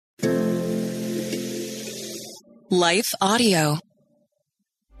Life Audio.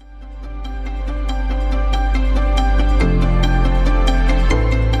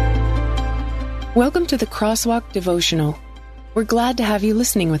 Welcome to the Crosswalk Devotional. We're glad to have you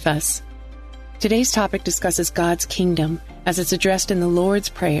listening with us. Today's topic discusses God's kingdom as it's addressed in the Lord's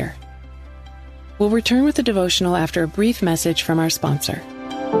Prayer. We'll return with the devotional after a brief message from our sponsor.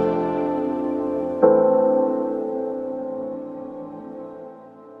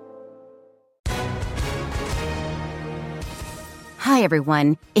 Hi,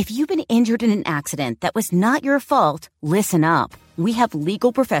 everyone. If you've been injured in an accident that was not your fault, listen up. We have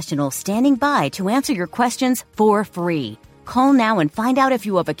legal professionals standing by to answer your questions for free. Call now and find out if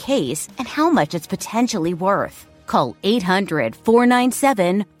you have a case and how much it's potentially worth. Call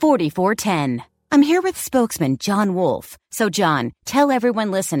 800-497-4410. I'm here with spokesman John Wolf. So, John, tell everyone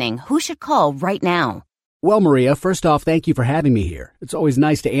listening who should call right now. Well, Maria, first off, thank you for having me here. It's always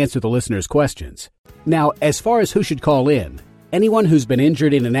nice to answer the listeners' questions. Now, as far as who should call in, anyone who's been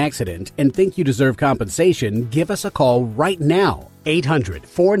injured in an accident and think you deserve compensation, give us a call right now.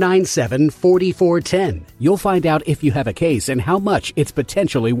 800-497-4410. You'll find out if you have a case and how much it's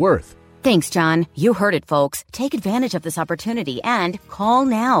potentially worth. Thanks, John. You heard it, folks. Take advantage of this opportunity and call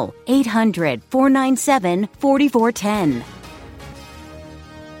now. 800-497-4410.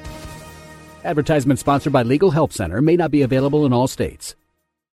 Advertisement sponsored by Legal Help Center. May not be available in all states.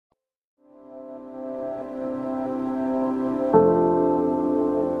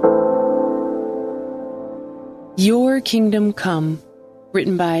 Your Kingdom Come,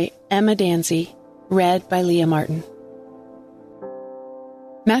 written by Emma Danzey, read by Leah Martin.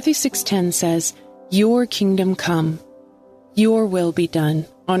 Matthew 6:10 says, "Your kingdom come, your will be done,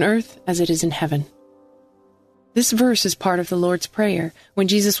 on earth as it is in heaven." This verse is part of the Lord's Prayer when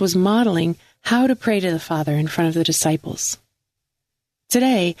Jesus was modeling how to pray to the Father in front of the disciples.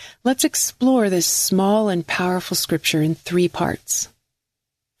 Today, let's explore this small and powerful scripture in 3 parts.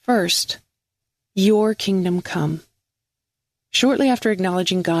 First, your kingdom come. Shortly after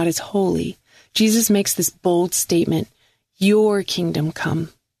acknowledging God as holy, Jesus makes this bold statement, your kingdom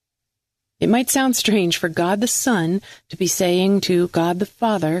come. It might sound strange for God the Son to be saying to God the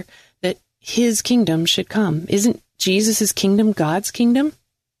Father that his kingdom should come. Isn't Jesus' kingdom God's kingdom?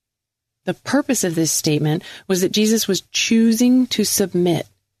 The purpose of this statement was that Jesus was choosing to submit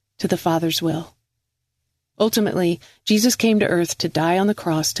to the Father's will. Ultimately, Jesus came to earth to die on the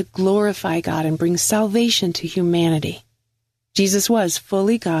cross to glorify God and bring salvation to humanity. Jesus was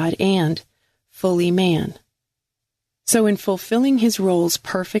fully God and fully man. So in fulfilling his roles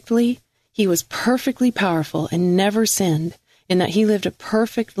perfectly, he was perfectly powerful and never sinned, in that he lived a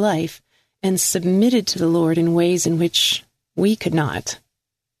perfect life and submitted to the Lord in ways in which we could not.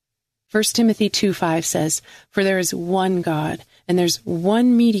 1 Timothy 2:5 says, "For there is one God, and there's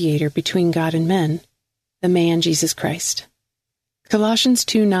one mediator between God and men, the man Jesus Christ." Colossians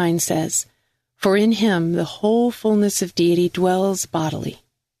 2:9 says, "For in him the whole fullness of deity dwells bodily."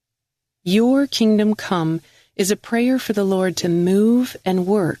 Your kingdom come is a prayer for the Lord to move and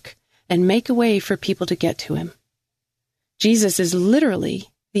work and make a way for people to get to him. Jesus is literally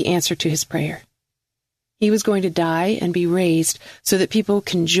the answer to his prayer. He was going to die and be raised so that people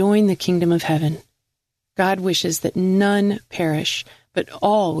can join the kingdom of heaven. God wishes that none perish, but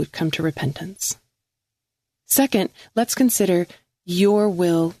all would come to repentance. Second, let's consider your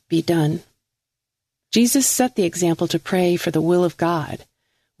will be done. Jesus set the example to pray for the will of God.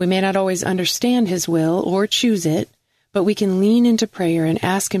 We may not always understand his will or choose it, but we can lean into prayer and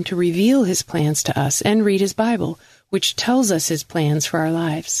ask him to reveal his plans to us and read his Bible, which tells us his plans for our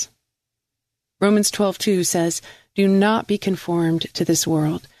lives. Romans 12:2 says, "Do not be conformed to this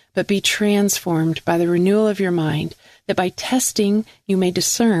world, but be transformed by the renewal of your mind, that by testing you may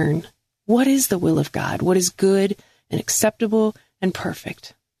discern what is the will of God, what is good and acceptable and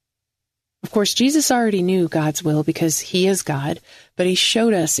perfect." Of course, Jesus already knew God's will because he is God, but he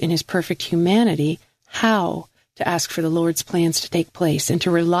showed us in his perfect humanity how to ask for the Lord's plans to take place and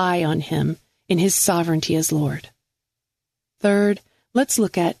to rely on him in his sovereignty as Lord. Third, let's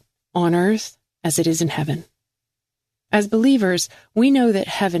look at on earth as it is in heaven. As believers, we know that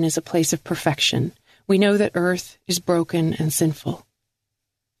heaven is a place of perfection. We know that earth is broken and sinful.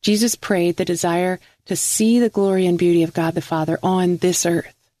 Jesus prayed the desire to see the glory and beauty of God the Father on this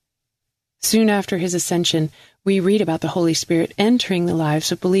earth. Soon after his ascension, we read about the Holy Spirit entering the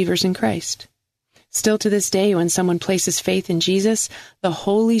lives of believers in Christ. Still to this day, when someone places faith in Jesus, the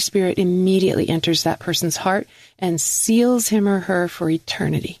Holy Spirit immediately enters that person's heart and seals him or her for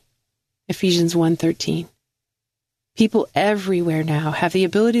eternity. Ephesians 1:13. People everywhere now have the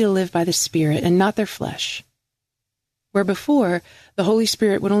ability to live by the Spirit and not their flesh. Where before, the Holy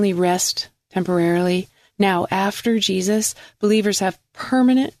Spirit would only rest temporarily, Now, after Jesus, believers have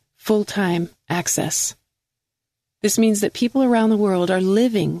permanent, full-time access. This means that people around the world are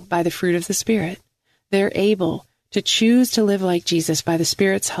living by the fruit of the Spirit. They're able to choose to live like Jesus by the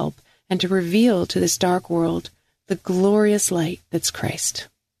Spirit's help and to reveal to this dark world the glorious light that's Christ.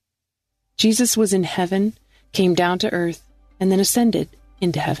 Jesus was in heaven, came down to earth, and then ascended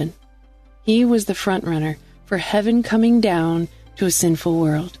into heaven. He was the front runner for heaven coming down to a sinful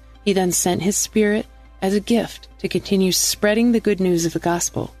world. He then sent his Spirit as a gift to continue spreading the good news of the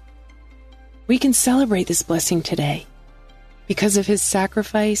gospel. We can celebrate this blessing today because of his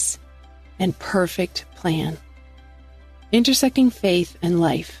sacrifice and perfect plan. Intersecting faith and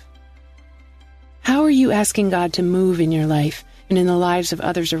life. How are you asking God to move in your life and in the lives of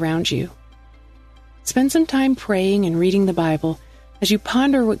others around you? Spend some time praying and reading the Bible as you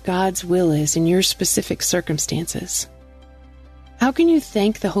ponder what God's will is in your specific circumstances. How can you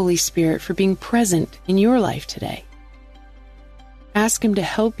thank the Holy Spirit for being present in your life today? Ask him to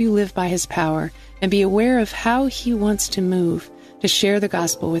help you live by his power and be aware of how he wants to move to share the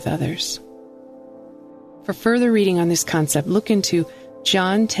gospel with others. For further reading on this concept, look into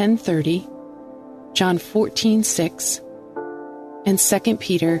John 10:30, John 14:6, and 2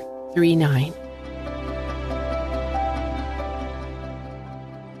 Peter 3:9.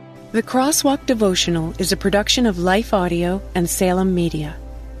 The Crosswalk Devotional is a production of Life Audio and Salem Media.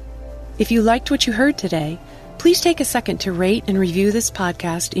 If you liked what you heard today, please take a second to rate and review this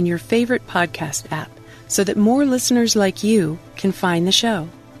podcast in your favorite podcast app so that more listeners like you can find the show.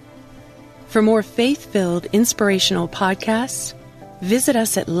 For more faith-filled, inspirational podcasts, visit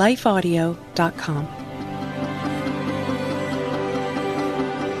us at lifeaudio.com.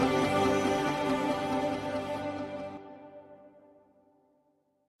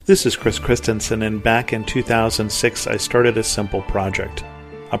 This is Chris Christensen, and back in 2006 I started a simple project.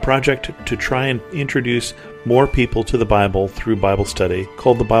 A project to try and introduce more people to the Bible through Bible study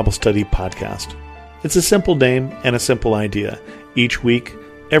called the Bible Study Podcast. It's a simple name and a simple idea. Each week,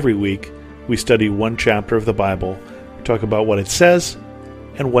 every week, we study one chapter of the Bible, talk about what it says,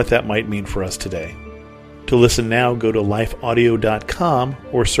 and what that might mean for us today. To listen now, go to lifeaudio.com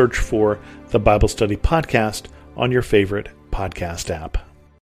or search for the Bible Study Podcast on your favorite podcast app.